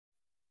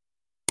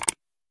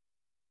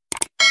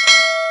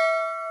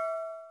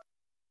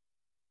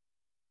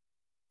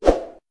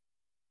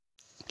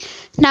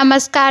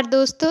नमस्कार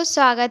दोस्तों,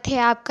 स्वागत है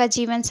आपका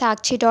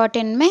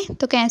जीवनसाक्षी.in में।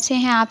 तो कैसे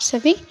हैं आप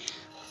सभी?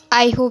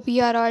 I hope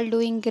you are all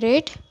doing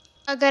great.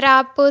 अगर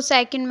आप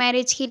सेकंड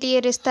मैरिज के लिए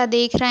रिश्ता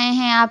देख रहे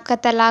हैं, आपका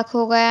तलाक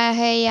हो गया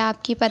है या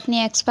आपकी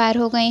पत्नी एक्सपायर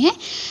हो गई हैं,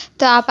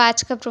 तो आप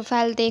आज का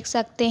प्रोफाइल देख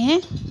सकते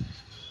हैं।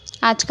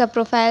 आज का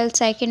प्रोफाइल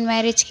सेकंड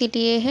मैरिज के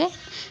लिए है।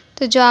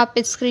 तो जो आप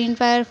स्क्रीन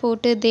पर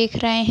फ़ोटो देख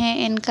रहे हैं,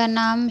 इनका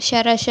नाम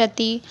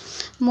सरस्वती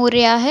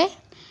मौर्य है।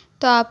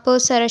 तो आप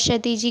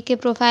सरस्वती जी के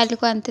प्रोफाइल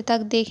को अंत तक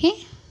देखें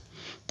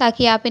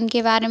ताकि आप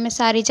इनके बारे में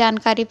सारी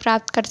जानकारी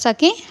प्राप्त कर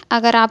सकें।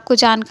 अगर आपको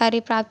जानकारी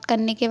प्राप्त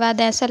करने के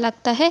बाद ऐसा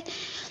लगता है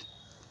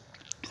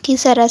कि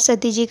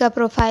सरस्वती जी का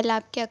प्रोफाइल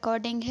आपके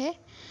अकॉर्डिंग है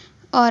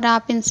और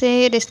आप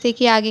इनसे रिश्ते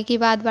की आगे की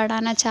बात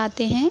बढ़ाना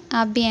चाहते हैं,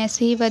 आप भी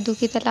ऐसे ही वधू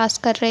की तलाश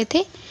कर रहे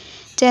थे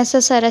जैसा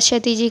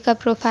सरस्वती जी का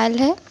प्रोफाइल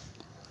है,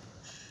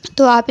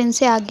 तो आप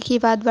इनसे आगे की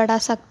बात बढ़ा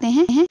सकते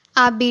हैं।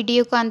 आप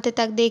वीडियो को अंत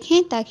तक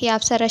देखें ताकि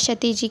आप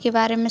सरस्वती जी के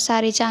बारे में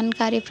सारी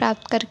जानकारी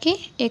प्राप्त करके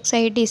एक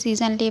सही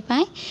डिसीज़न ले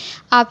पाएँ।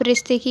 आप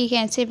रिश्ते की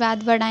कैसे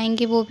बात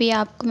बढ़ाएंगे वो भी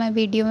आपको मैं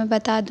वीडियो में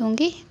बता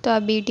दूंगी, तो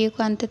आप वीडियो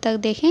को अंत तक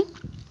देखें।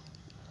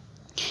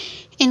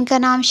 इनका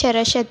नाम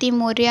सरस्वती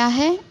मौर्य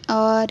है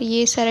और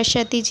ये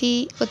सरस्वती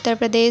जी उत्तर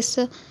प्रदेश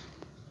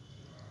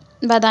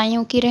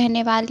बदायूं की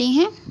रहने वाली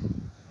हैं।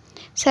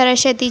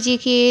 सरस्वती जी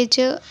की एज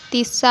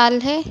 30 साल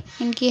है।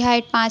 इनकी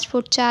हाइट 5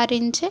 फुट 4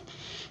 इंच है।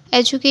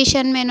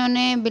 एजुकेशन में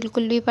इन्होंने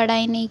बिल्कुल भी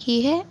पढ़ाई नहीं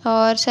की है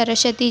और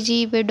सरस्वती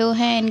जी विडो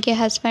हैं, इनके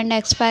हस्बैंड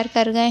एक्सपायर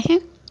कर गए हैं।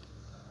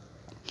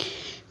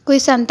 कोई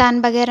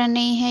संतान वगैरह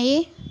नहीं है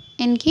ये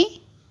इनकी,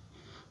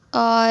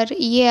 और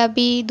ये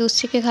अभी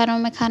दूसरे के घरों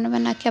में खाना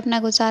बना के अपना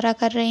गुजारा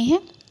कर रही हैं।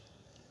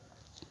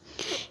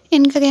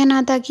 इनका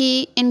कहना था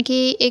कि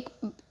इनकी एक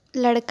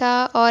लड़का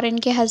और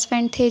इनके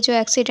हस्बैंड थे जो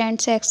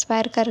एक्सीडेंट से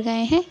एक्सपायर कर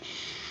गए हैं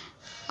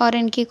और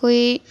इनकी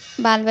कोई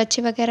बाल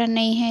बच्चे वगैरह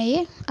नहीं है।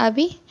 ये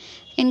अभी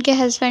इनके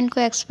हस्बैंड को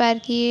एक्सपायर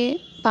किए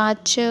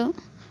 5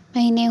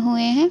 महीने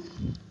हुए हैं।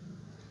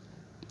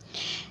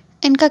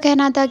 इनका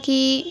कहना था कि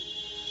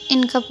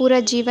इनका पूरा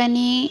जीवन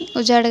ही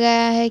उजड़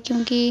गया है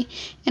क्योंकि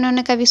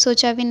इन्होंने कभी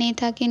सोचा भी नहीं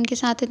था कि इनके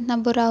साथ इतना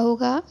बुरा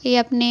होगा। ये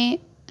अपने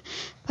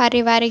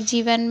पारिवारिक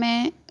जीवन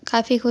में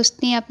काफ़ी खुश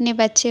थी अपने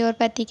बच्चे और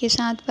पति के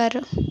साथ,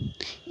 पर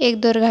एक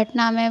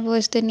दुर्घटना में वो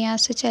इस दुनिया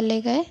से चले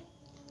गए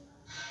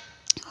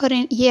और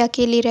ये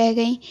अकेली रह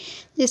गई,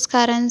 जिस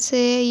कारण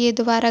से ये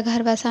दोबारा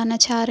घर बसाना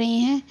चाह रही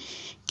हैं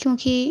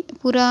क्योंकि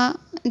पूरा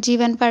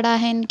जीवन पड़ा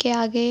है इनके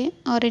आगे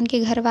और इनके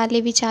घर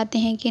वाले भी चाहते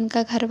हैं कि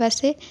इनका घर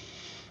बसे।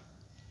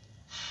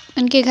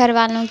 इनके घर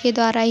वालों के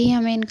द्वारा ही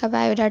हमें इनका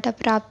बायोडाटा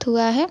प्राप्त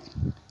हुआ है।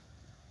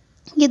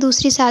 ये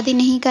दूसरी शादी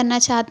नहीं करना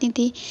चाहती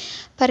थी,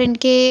 पर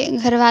इनके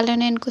घर वालों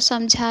ने इनको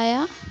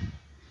समझाया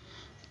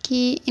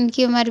कि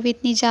इनकी उम्र भी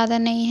इतनी ज़्यादा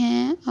नहीं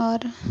है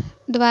और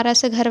दोबारा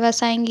से घर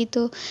बसाएंगी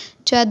तो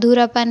जो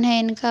अधूरापन है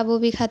इनका वो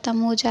भी ख़त्म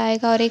हो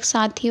जाएगा और एक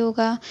साथी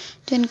होगा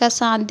जो इनका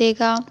साथ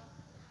देगा,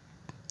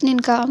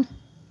 इनका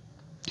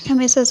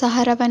हमेशा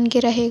सहारा बन के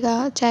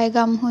रहेगा, चाहे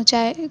गम हो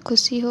चाहे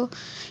खुशी हो,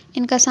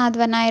 इनका साथ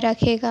बनाए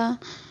रखेगा।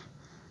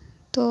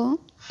 तो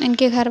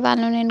इनके घर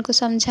वालों ने इनको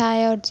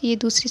समझाया और ये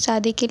दूसरी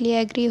शादी के लिए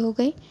एग्री हो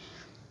गई।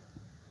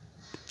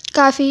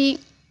 काफ़ी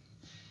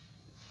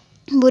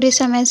बुरे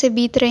समय से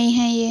बीत रही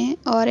हैं ये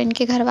और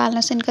इनके घर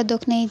वालों से इनका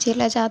दुख नहीं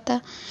झेला जाता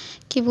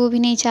कि वो भी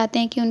नहीं चाहते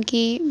हैं कि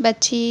उनकी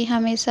बच्ची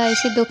हमेशा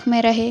इसी दुख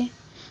में रहे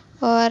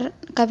और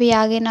कभी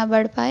आगे ना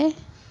बढ़ पाए।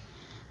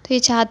 तो ये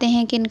चाहते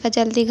हैं कि इनका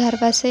जल्दी घर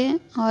बसे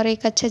और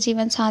एक अच्छा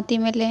जीवन साथी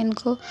मिले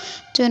इनको,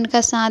 जो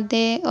इनका साथ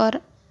दे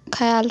और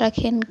ख्याल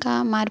रखे,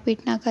 इनका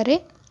मारपीट ना करे।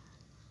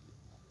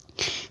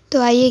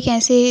 तो आइए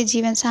कैसे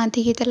जीवन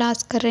साथी की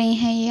तलाश कर रही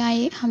हैं ये,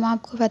 आइए हम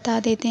आपको बता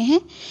देते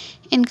हैं।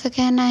 इनका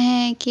कहना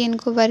है कि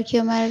इनको वर की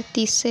उम्र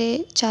 30 से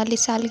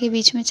 40 साल के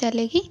बीच में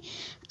चलेगी।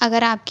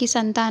 अगर आपकी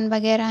संतान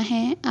वगैरह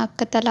हैं,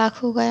 आपका तलाक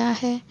हो गया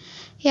है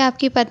या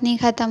आपकी पत्नी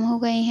ख़त्म हो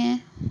गई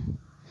हैं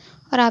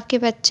और आपके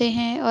बच्चे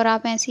हैं और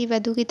आप ऐसी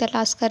वधू की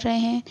तलाश कर रहे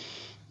हैं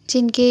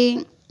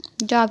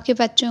जो आपके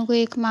बच्चों को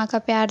एक माँ का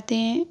प्यार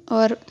दें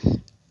और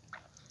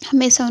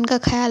हमेशा उनका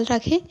ख्याल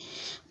रखें,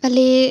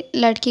 भले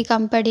लड़की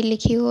कम पढ़ी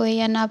लिखी हो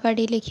या ना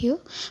पढ़ी लिखी हो,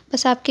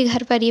 बस आपके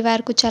घर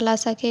परिवार को चला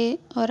सके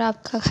और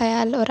आपका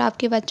ख्याल और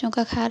आपके बच्चों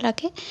का ख्याल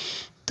रखे,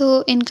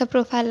 तो इनका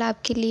प्रोफाइल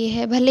आपके लिए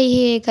है। भले ही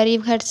ये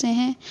गरीब घर से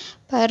हैं,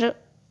 पर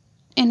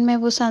इनमें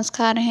वो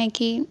संस्कार हैं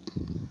कि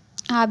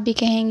आप भी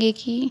कहेंगे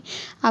कि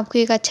आपको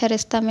एक अच्छा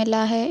रिश्ता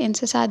मिला है,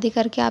 इनसे शादी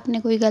करके आपने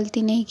कोई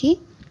गलती नहीं की।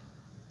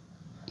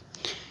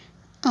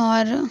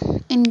 और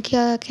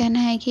इनका कहना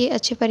है कि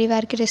अच्छे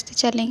परिवार के रिश्ते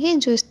चलेंगे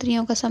जो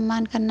स्त्रियों का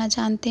सम्मान करना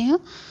जानते हो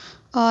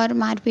और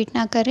मारपीट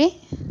ना करें।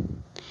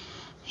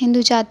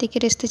 हिंदू जाति के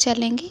रिश्ते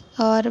चलेंगे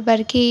और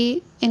वर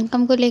की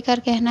इनकम को लेकर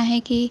कहना है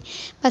कि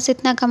बस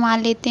इतना कमा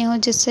लेते हो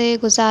जिससे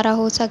गुजारा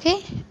हो सके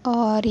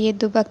और ये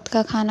 2 वक्त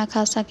का खाना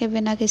खा सके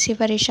बिना किसी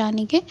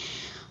परेशानी के,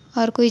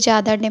 और कोई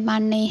ज़्यादा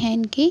डिमांड नहीं है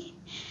इनकी।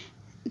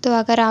 तो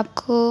अगर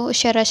आपको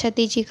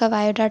सरस्वती जी का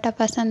बायोडाटा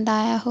पसंद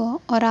आया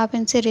हो और आप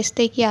इनसे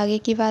रिश्ते की आगे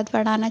की बात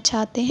बढ़ाना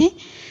चाहते हैं,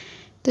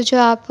 तो जो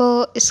आप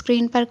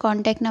स्क्रीन पर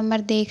कॉन्टैक्ट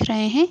नंबर देख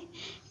रहे हैं,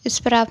 इस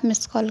पर आप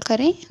मिस कॉल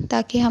करें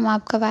ताकि हम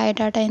आपका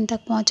बायोडाटा इन तक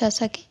पहुंचा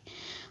सकें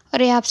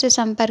और ये आपसे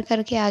संपर्क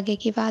करके आगे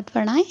की बात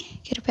बढ़ाएं।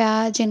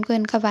 कृपया जिनको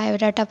इनका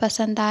बायोडाटा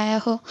पसंद आया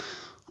हो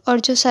और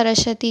जो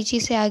सरस्वती जी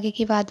से आगे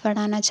की बात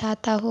बढ़ाना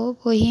चाहता हो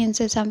वो ही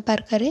इनसे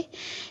संपर्क करे,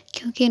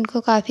 क्योंकि इनको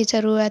काफ़ी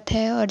ज़रूरत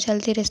है और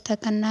जल्दी रिश्ता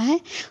करना है।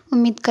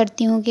 उम्मीद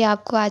करती हूँ कि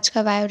आपको आज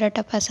का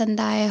बायोडाटा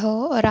पसंद आया हो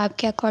और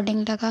आपके अकॉर्डिंग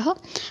लगा हो।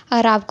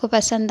 अगर आपको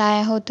पसंद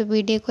आया हो तो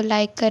वीडियो को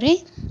लाइक करें,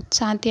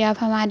 साथ ही आप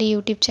हमारे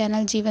यूट्यूब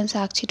चैनल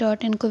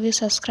जीवनसाक्षी.in को भी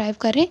सब्सक्राइब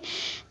करें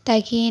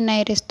ताकि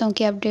नए रिश्तों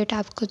की अपडेट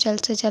आपको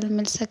जल्द से जल्द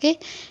मिल सके।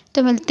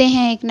 तो मिलते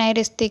हैं एक नए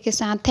रिश्ते के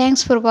साथ।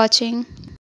 Thanks for watching.